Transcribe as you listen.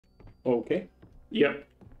Okay. Yep.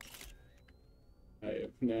 I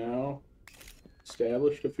have now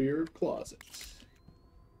established a fear of closets.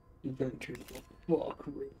 Enter the fuck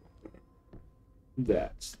room.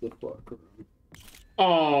 That's the fuck room.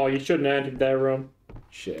 Oh, you shouldn't have entered that room.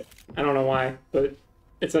 Shit. I don't know why, but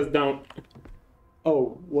it says don't.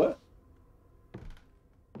 Oh, what?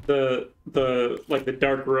 The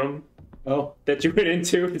dark room Oh, that you went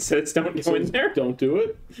into, it says don't go in there. don't do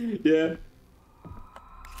it. Yeah.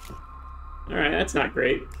 Alright, that's not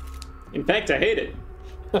great. In fact, I hate it.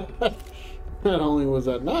 Not only was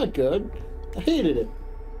that not good, I hated it.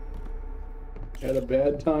 Had a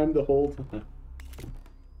bad time the whole time.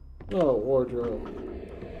 Oh, wardrobe.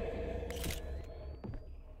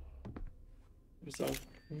 There's a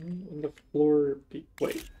on the floor.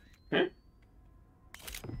 Wait. Huh?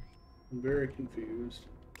 I'm very confused.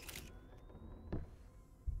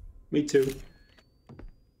 Me too.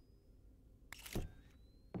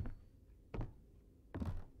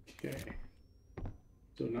 Okay.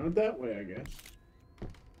 So not that way, I guess.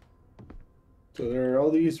 So there are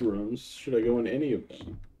all these rooms. Should I go in any of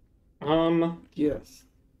them? Yes.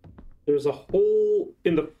 There's a hole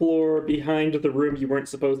in the floor behind the room you weren't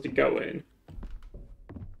supposed to go in.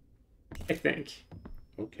 I think.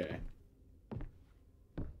 Okay.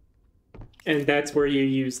 And that's where you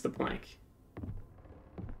use the plank.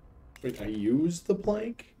 Wait, I used the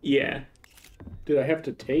plank? Yeah. Did I have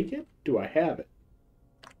to take it? Do I have it?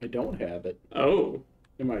 I don't have it. Oh.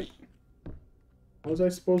 Am I... How was I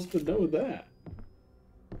supposed to know that?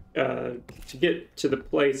 To get to the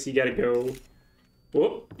place, you gotta go...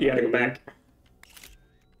 Whoop, you gotta go back.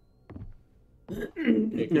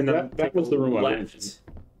 Yeah, that was the room I went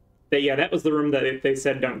in. Yeah, that was the room that they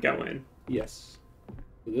said don't go in. Yes.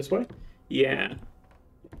 This way? Yeah.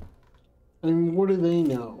 And what do they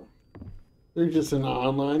know? They're just an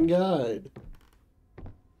online guide.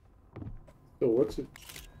 So what's it?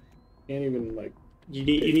 Can't even like... You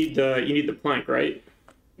need the plank, right?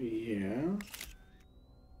 Yeah.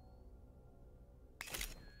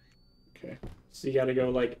 Okay. So you gotta go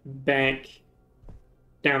like back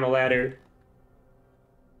down the ladder.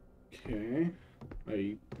 Okay.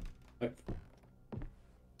 I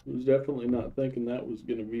was definitely not thinking that was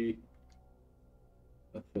gonna be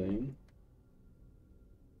a thing.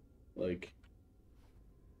 Like,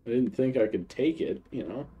 I didn't think I could take it, you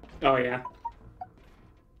know? Oh yeah.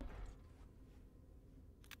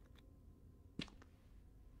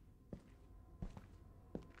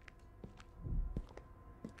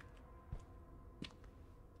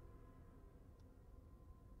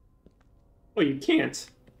 Oh, you can't.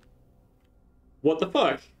 What the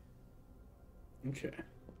fuck? Okay.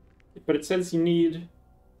 But it says you need...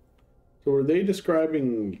 So are they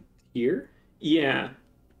describing here? Yeah.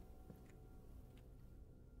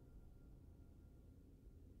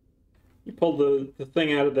 You pulled the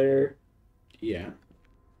thing out of there. Yeah.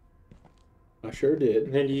 I sure did.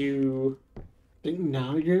 And then you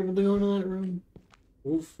Now you're able to go into that room?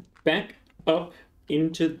 move back up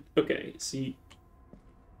into... Okay, so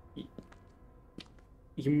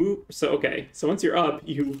you move... So, okay. So once you're up,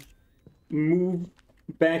 you move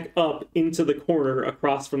back up into the corner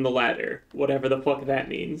across from the ladder. Whatever the fuck that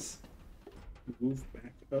means. Move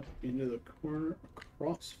back up into the corner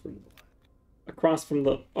across from the ladder. Across from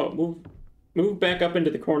the... Oh, move back up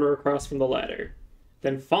into the corner across from the ladder.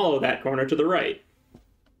 Then follow that corner to the right.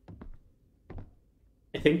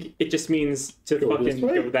 I think it just means to fucking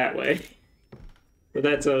go that way. But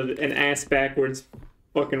that's an ass backwards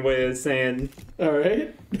fucking way of saying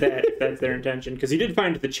Alright. that's their intention. Because you did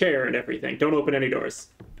find the chair and everything. Don't open any doors.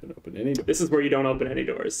 Don't open any door. This is where you don't open any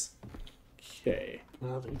doors. Okay.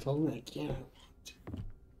 Well, they told me I can't.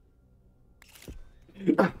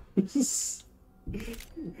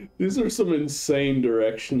 These are some insane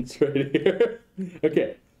directions right here.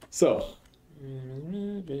 Okay, so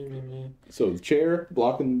the chair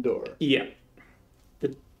blocking the door. Yeah.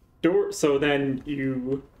 The door... So then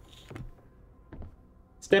you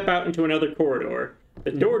step out into another corridor. The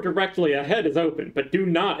door directly ahead is open, but do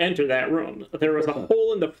not enter that room. There is a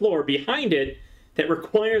hole in the floor behind it that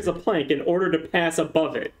requires a plank in order to pass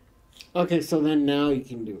above it. Okay, so then now you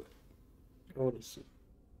can do it. I would assume.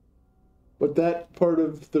 But that part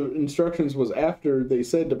of the instructions was after they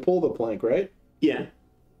said to pull the plank, right? Yeah.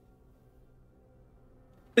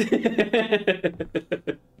 Go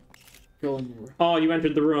in there. Oh, you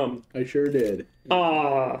entered the room. I sure did.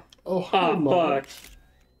 Ah. Oh, hi, Mom. Fuck.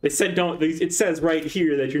 They said don't... It says right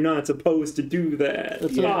here that you're not supposed to do that.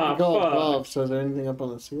 It's Ah, go fuck. above, so is there anything up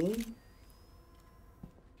on the ceiling?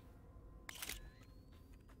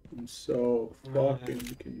 I'm so fucking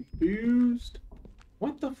confused.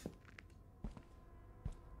 What the...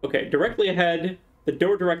 Okay, directly ahead. The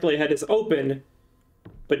door directly ahead is open,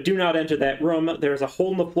 but do not enter that room. There's a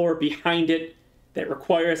hole in the floor behind it that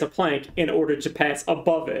requires a plank in order to pass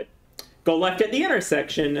above it. Go left at the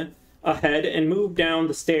intersection ahead and move down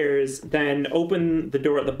the stairs, then open the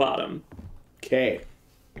door at the bottom. Okay.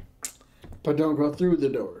 But don't go through the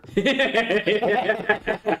door.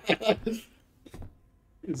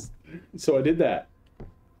 So I did that.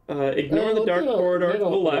 Ignore the dark corridor to the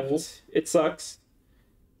left. It sucks.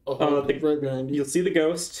 Right behind you. You'll see the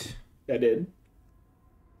ghost. I did.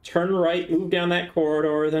 Turn right, move down that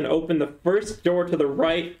corridor, then open the first door to the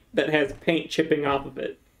right that has paint chipping off of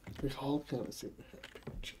it. We all kind of see the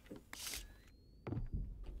paint chipping.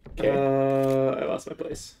 Okay. I lost my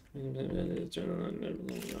place.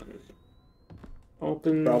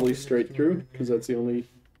 Open. Probably straight through, because that's the only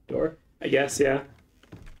door. I guess, yeah.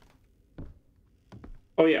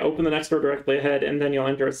 Oh yeah, open the next door directly ahead, and then you'll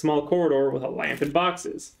enter a small corridor with a lamp and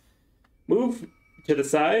boxes. Move to the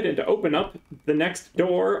side and to open up the next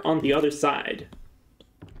door on the other side.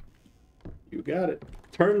 You got it.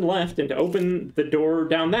 Turn left and to open the door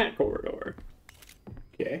down that corridor.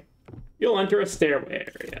 Okay. You'll enter a stairway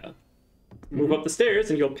area. Move up the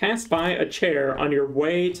stairs and you'll pass by a chair on your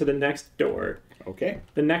way to the next door. Okay.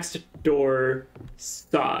 The next door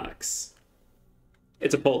sucks.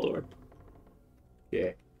 It's a pull door.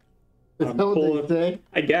 Yeah. Is that what they say?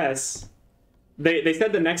 I guess. They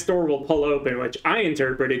said the next door will pull open, which I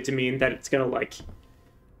interpreted to mean that it's gonna, like,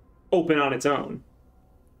 open on its own.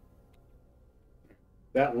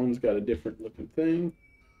 That one's got a different looking thing.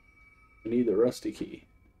 I need the rusty key.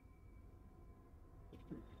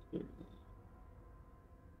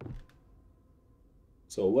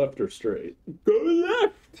 So left or straight? Go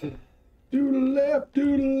left! To the left,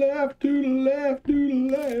 to the left, to the left, to the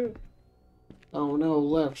left. Oh no,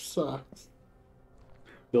 left sucks.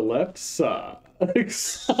 The left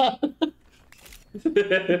sucks.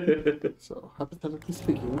 So, hypothetically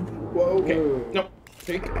speaking. Whoa, okay. Whoa. Nope.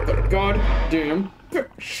 Take the goddamn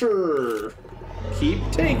picture.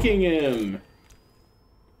 Keep taking him.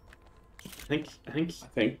 I think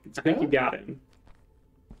It's you got him.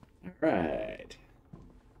 Alright.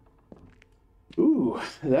 Ooh,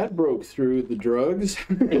 that broke through the drugs.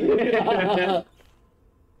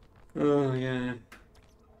 Oh yeah.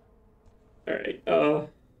 Alright,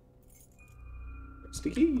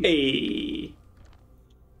 Sticky. hey.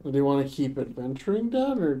 Do you want to keep adventuring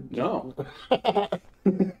down or No.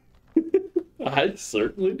 I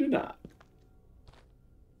certainly do not.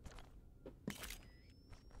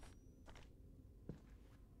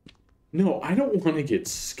 No, I don't want to get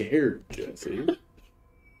scared, Jesse.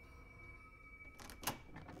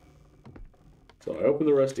 So I open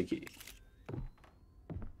the rusty key.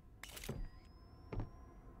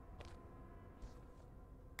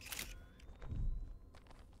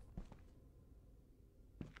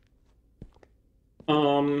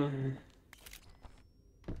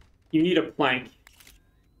 You need a plank.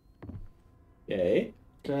 Yay.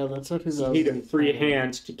 God, that's what You need a free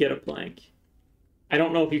hand to get a plank. I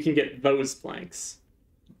don't know if you can get those planks,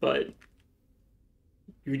 but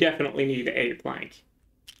you definitely need a plank.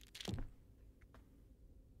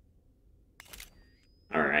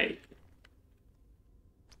 Alright.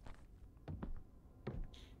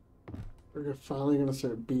 We're finally gonna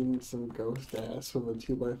start beating some ghost ass with a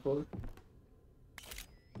 2x4.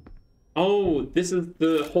 Oh, this is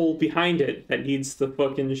the hole behind it that needs the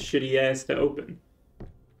fucking shitty ass to open.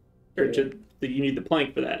 Or you need the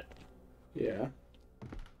plank for that. Yeah.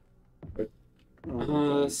 But,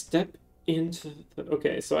 Step into the...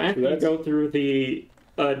 Okay, so after you that's- go through the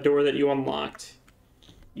door that you unlocked,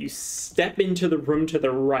 you step into the room to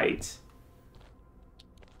the right,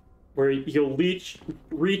 where you'll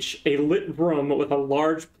reach a lit room with a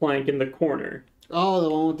large plank in the corner. Oh, the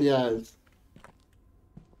one with the eyes.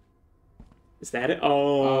 Is that it?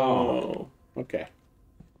 Oh. Okay.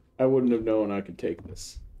 I wouldn't have known I could take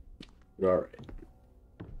this. But alright.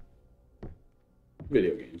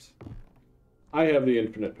 Video games. I have the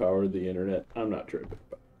infinite power of the internet. I'm not tripping.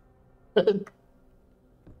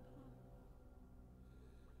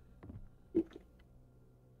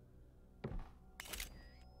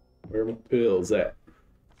 Where are my pills at?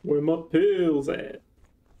 Where my pills at?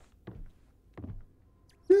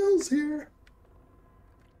 Pills here.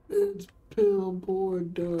 It's Pillboy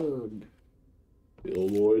Doug.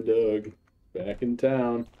 Billboy Doug. Back in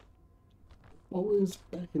town. Always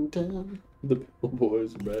back in town. The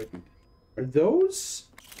Pillboys are back in... Are those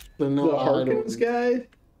The the Harkins guy?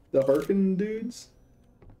 The Harkin dudes?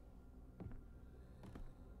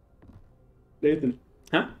 Nathan.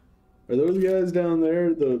 Huh? Are those guys down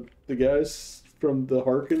there the guys from the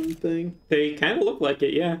Harkin thing? They kind of look like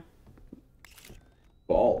it, yeah.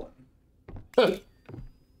 Ballin'.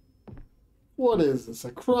 What is this,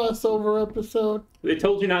 a crossover episode? They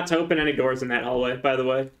told you not to open any doors in that hallway, by the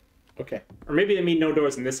way. Okay, Or maybe they mean no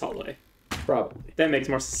doors in this hallway. probably. That makes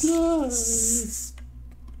more sense.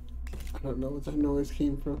 I don't know what that noise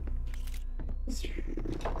came from.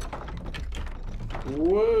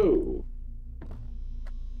 Whoa.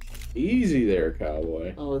 Easy there,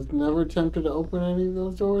 cowboy. I was never tempted to open any of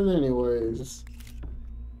those doors anyways.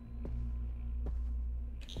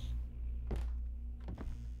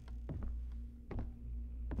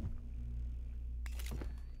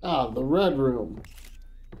 Ah, the red room.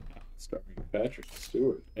 Starring Patrick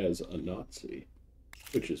Stewart as a Nazi,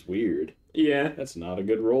 which is weird. Yeah. That's not a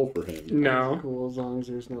good role for him. No. Cool, as long as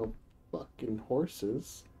there's no fucking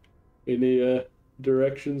horses. Any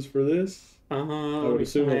directions for this? I would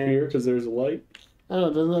assume up here because there's a light. I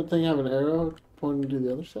don't know, doesn't that thing have an arrow pointing to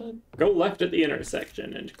the other side? Go left at the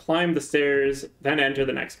intersection and climb the stairs, then enter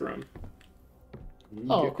the next room.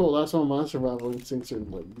 Oh, Okay. cool, that's why my survival instincts are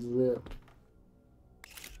like zip.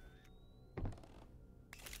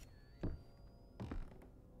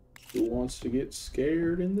 Who wants to get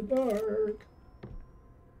scared in the dark?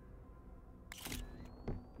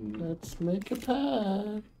 Let's make a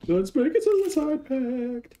pact. Let's make a suicide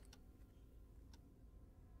pact.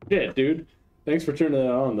 Yeah, dude. Thanks for turning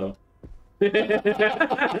that on, though.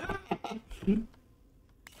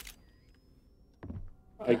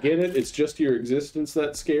 I get it. It's just your existence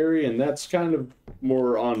that's scary, and that's kind of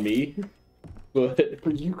more on me. But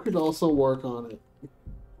But you could also work on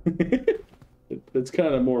it. it's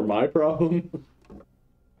kind of more my problem.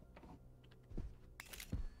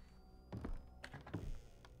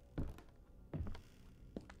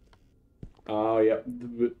 Oh, yeah.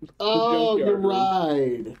 Oh, junkyard you're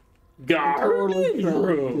room. right. Garbage Totally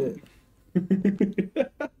room.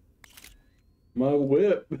 My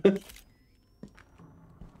whip.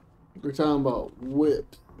 We're talking about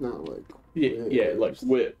whips, not like Yeah, like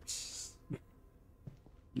whips.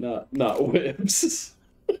 Not whips.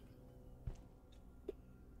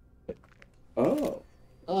 Oh.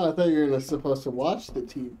 Oh, I thought you were supposed to watch the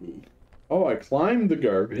TV. Oh, I climbed the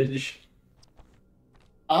garbage.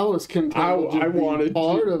 I was content to I be wanted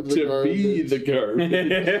part of the to garbage. be the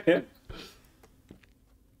garbage.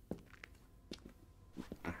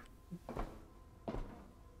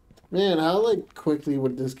 Man, how like quickly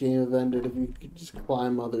would this game have ended if you could just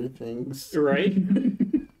climb other things? Right?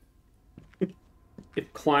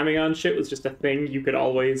 If climbing on shit was just a thing you could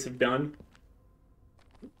always have done.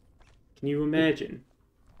 Can you imagine?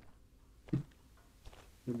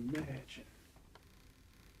 Imagine.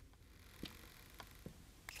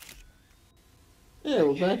 Yeah,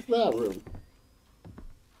 well, back to that room.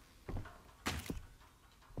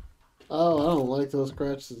 Oh, I don't like those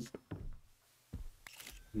scratches.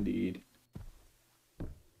 Indeed.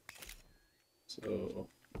 So.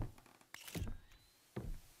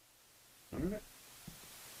 Alright.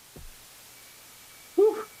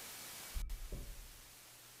 Whew.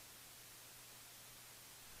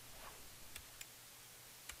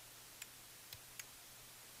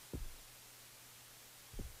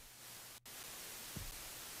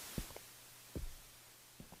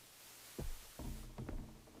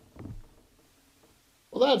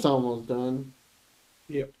 Well, that's almost done.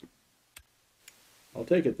 Yep. I'll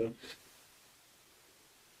take it though.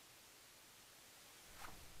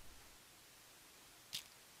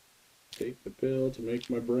 Take the pill to make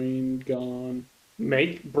my brain gone.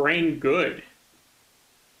 Make brain good.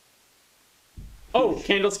 Oh,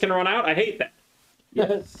 candles can run out? I hate that.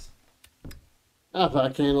 Yes. I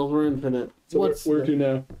thought candles were infinite. So What's where to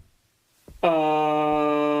now?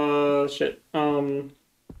 Shit.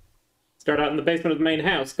 Start out in the basement of the main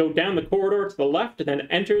house. Go down the corridor to the left, and then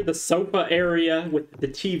enter the sofa area with the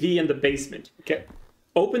TV in the basement. Okay.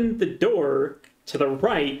 Open the door to the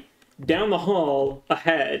right, down the hall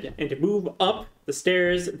ahead, and move up the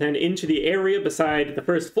stairs, then into the area beside the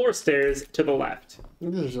first floor stairs to the left.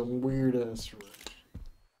 This is a weird ass room.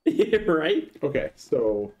 Yeah, right? Okay,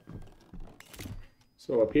 so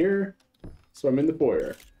up here. So I'm in the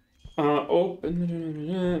foyer.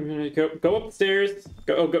 Open. Go up the stairs.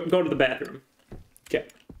 Go to the bathroom. Okay.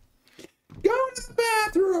 Go to the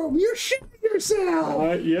bathroom! You're shitting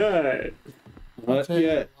yourself! Yeah. Not Take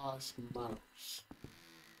yet. a lost mouse.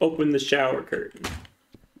 Open the shower curtain.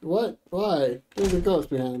 What? Why? There's a ghost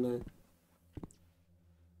behind there.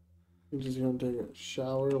 I'm just gonna take a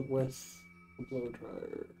shower with a blow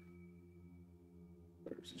dryer.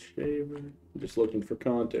 There's a shaver. I'm just looking for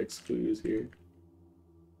context clues here.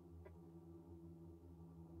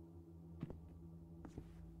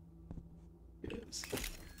 is.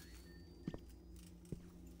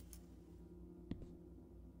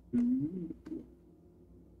 Ooh.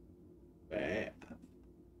 Bad.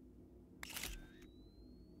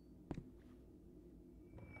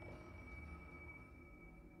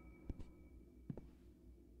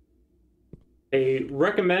 I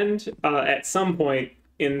recommend at some point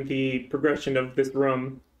in the progression of this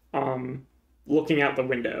room, looking out the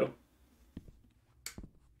window.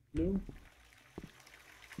 No.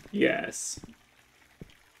 Yes.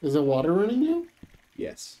 Is there water running now?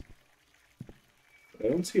 Yes. I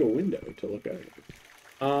don't see a window to look out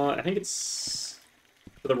of. I think it's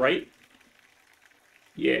to the right.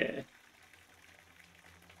 Yeah.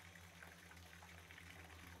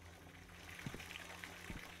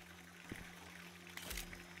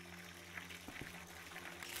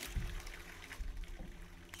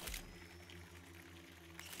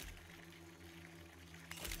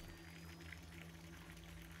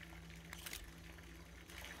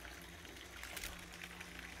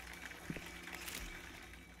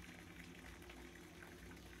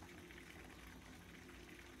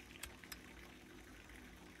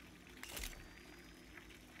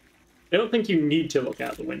 I don't think you need to look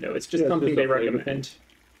out the window. It's just something they recommend.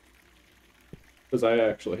 Because I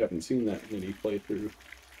actually haven't seen that mini playthrough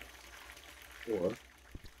before.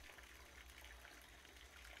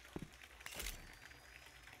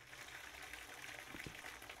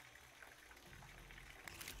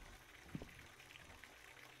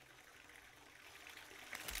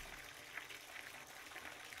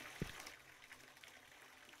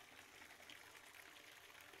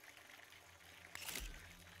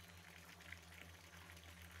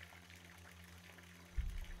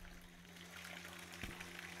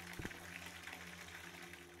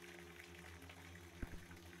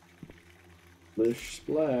 Splish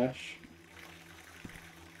splash.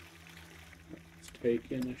 It's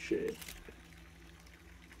taking a shit.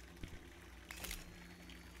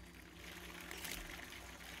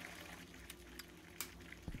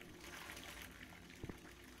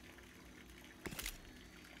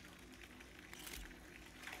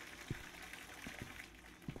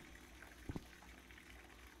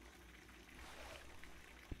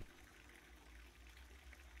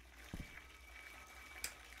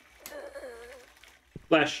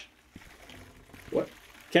 Flash. What?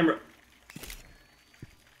 Camera.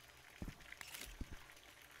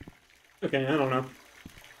 Okay, I don't know.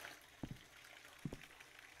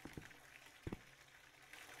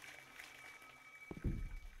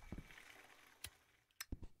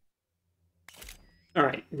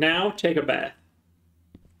 Alright, now take a bath.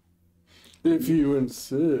 If you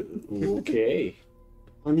insist. Okay.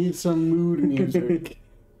 I need some mood music.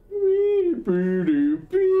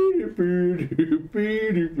 Put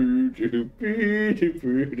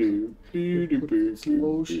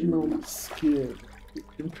lotion on the skin.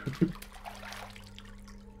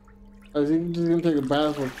 I think he's just gonna take a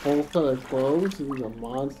bath with full set of clothes. He's a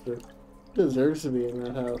monster. He deserves to be in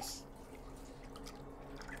that house.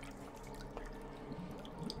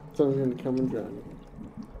 Someone's gonna come and drown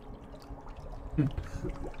him.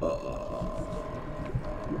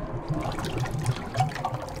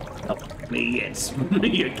 Help me, it's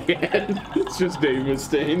me again. It's just Dave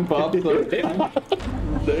Mustaine popped up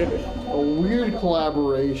there. A weird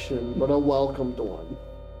collaboration, but a welcomed one.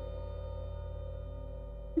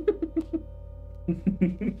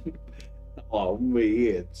 Oh, me,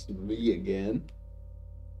 it's me again.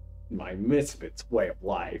 My misfits way of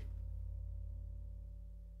life.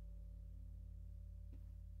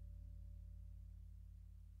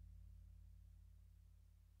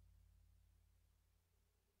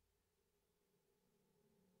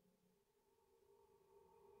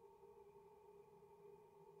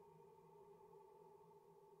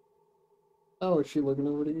 Oh, is she looking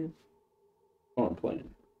over to you? Oh, I'm playing.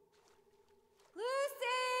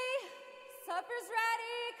 Lucy! Supper's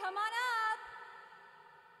ready! Come on up!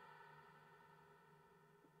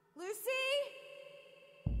 Lucy?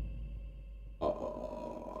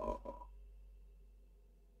 Oh.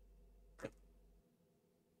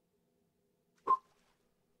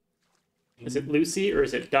 Is it Lucy or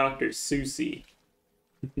is it Dr. Susie?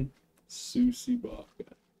 Susie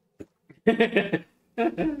Baka.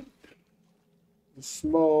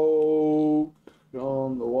 Smoke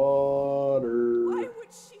on the water. Why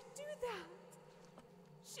would she do that?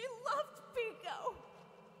 She loved Pico.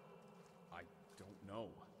 I don't know.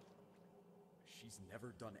 She's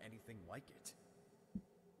never done anything like it.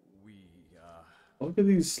 Look at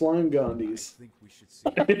these slime I Gandhis. think we should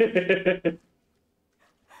see.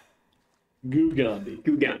 Goo Gandhi.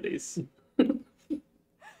 Goo Gandhis.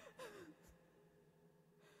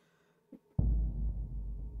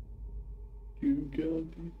 Goo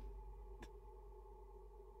god. Dude.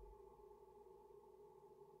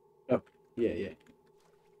 Oh, yeah.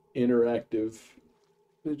 Interactive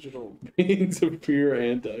Digital. pains of pure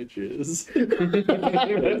anti-jizz.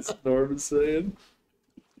 That's what Norm is saying.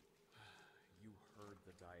 You heard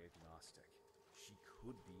the diagnostic. She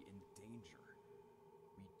could be in danger.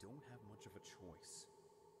 We don't have much of a choice.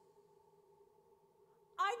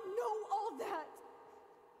 I know all that.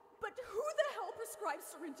 But who the hell prescribes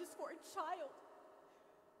syringes for a child?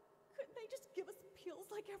 Couldn't they just give us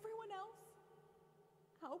pills like everyone else?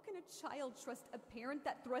 How can a child trust a parent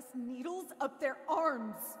that thrusts needles up their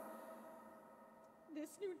arms? This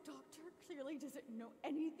new doctor clearly doesn't know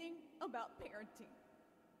anything about parenting.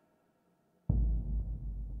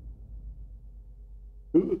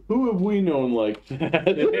 Who have we known like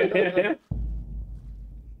that?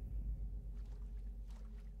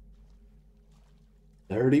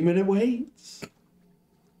 30-minute waits.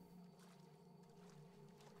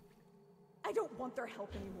 I don't want their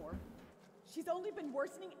help anymore. She's only been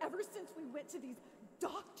worsening ever since we went to these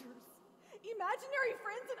doctors. Imaginary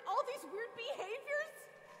friends and all these weird behaviors.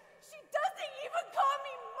 She doesn't even call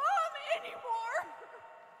me Mom anymore.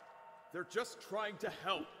 They're just trying to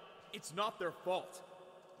help. It's not their fault.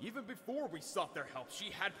 Even before we sought their help,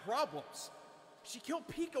 she had problems. She killed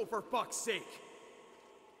Pico for fuck's sake.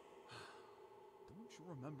 Don't you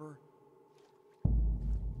remember?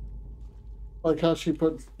 Like how she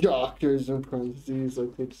put doctors in parentheses,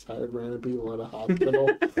 like they just hired random people at a hospital.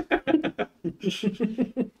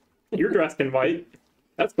 You're dressed in white.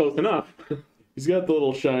 That's close enough. He's got the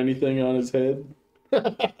little shiny thing on his head.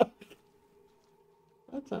 That's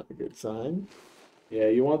not a good sign. Yeah,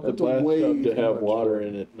 you want the That's way bathtub to too have much water water.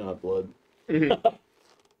 in it, not blood.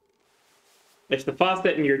 If the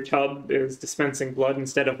faucet in your tub is dispensing blood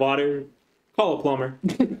instead of water, call a plumber.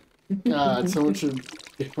 God, someone should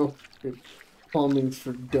plumbing's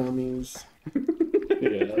for dummies.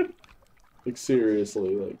 Yeah. Like,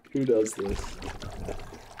 seriously, like, who does this?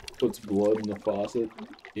 Puts blood in the faucet?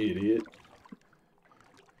 Idiot.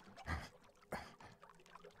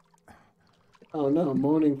 Oh no,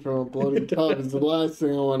 moaning from a bloody tub is the last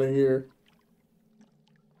thing I want to hear.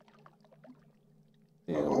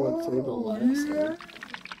 Yeah, I would say the last one.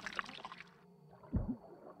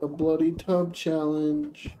 The bloody tub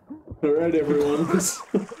challenge. Alright, everyone.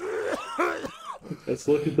 Let's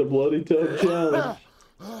look at the bloody tub challenge.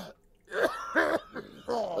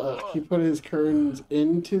 He put his curtains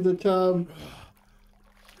into the tub.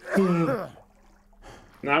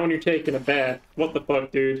 Not when you're taking a bath. What the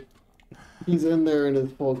fuck, dude? He's in there in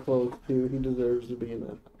his full clothes too. He deserves to be in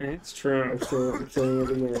that. It's true. I'm saying it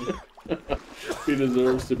again. He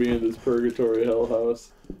deserves to be in this purgatory hell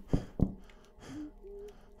house. What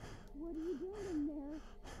are you doing in there?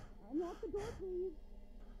 Unlock the door, please.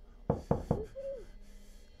 Are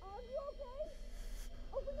you okay?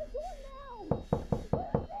 Open the door now!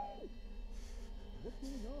 Lucy! What's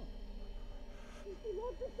going on? She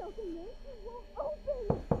locked herself in there. She won't open!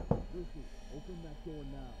 Lucy, open that door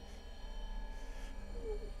now.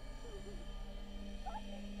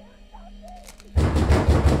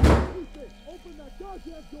 Lucy, open that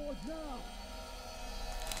goddamn door now!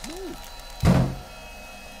 Move!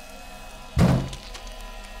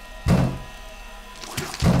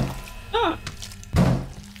 Ah!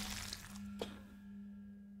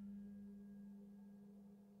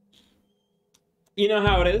 You know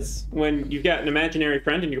how it is when you've got an imaginary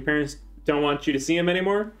friend and your parents don't want you to see him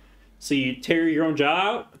anymore? So you tear your own jaw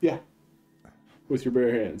out? Yeah. With your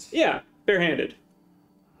bare hands. Yeah, barehanded.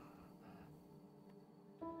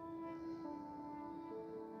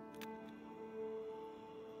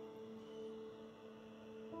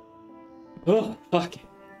 Oh, fuck.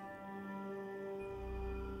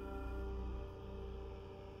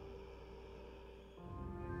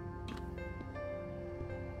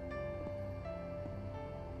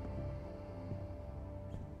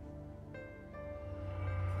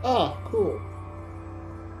 Oh, cool.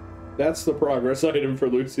 That's the progress item for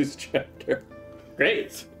Lucy's chapter.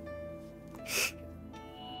 Great.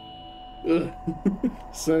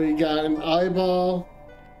 So you got an eyeball,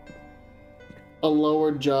 a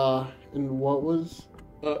lower jaw, and what was?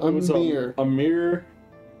 It was mirror. A mirror,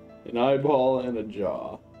 an eyeball, and a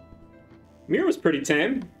jaw. Mirror was pretty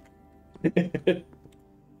tame.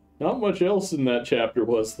 Not much else in that chapter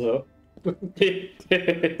was, though.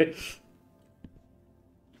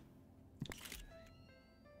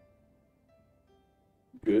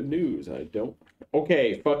 Good news, I don't...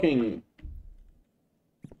 Okay, fucking...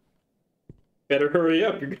 Better hurry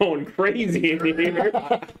up, you're going crazy in here.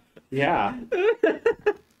 Yeah.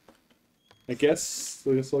 I guess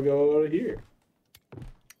I'll go out of here.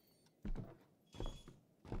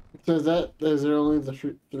 So is there only the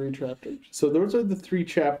three chapters? So those are the 3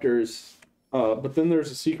 chapters, but then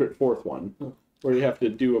there's a secret 4th one where you have to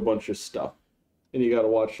do a bunch of stuff, and you got to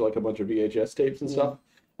watch like a bunch of VHS tapes and stuff.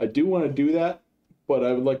 I do want to do that, but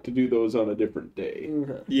I would like to do those on a different day.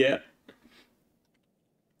 Okay.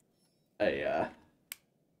 Yeah.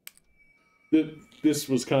 This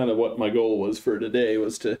was kind of what my goal was for today,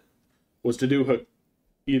 was to do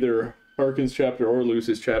either Harkin's chapter or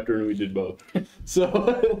Luce's chapter, and we did both. So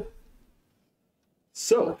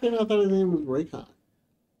I thought his name was Raycon.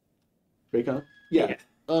 Raycon? Yeah.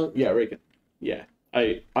 Yeah, Raycon. Yeah.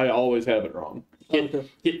 I always have it wrong. Get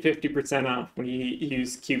 50% off when you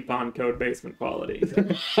use coupon code basement quality.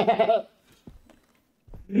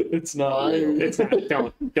 It's not real. It's not.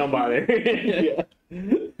 Don't bother. Yeah.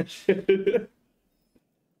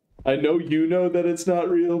 I know you know that it's not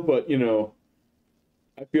real, but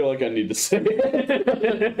I feel like I need to say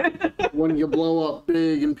it. When you blow up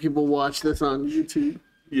big and people watch this on YouTube.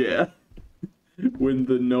 Yeah. When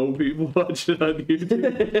the no people watch it on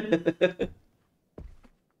YouTube.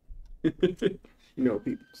 You know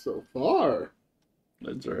people so far.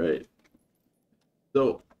 That's all right.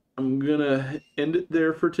 So I'm gonna end it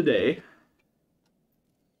there for today.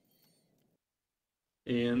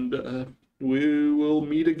 And we will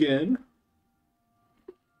meet again.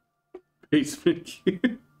 Basement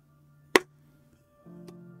Cube.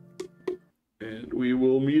 And we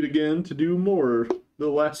will meet again to do more. The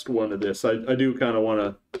last one of this. I do kind of want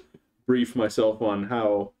to brief myself on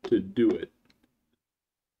how to do it.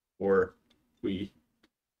 Or we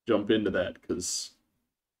jump into that, because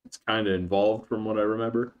it's kind of involved from what I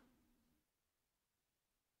remember.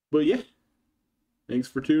 But yeah. Thanks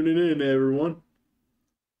for tuning in, everyone.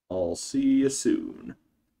 I'll see you soon.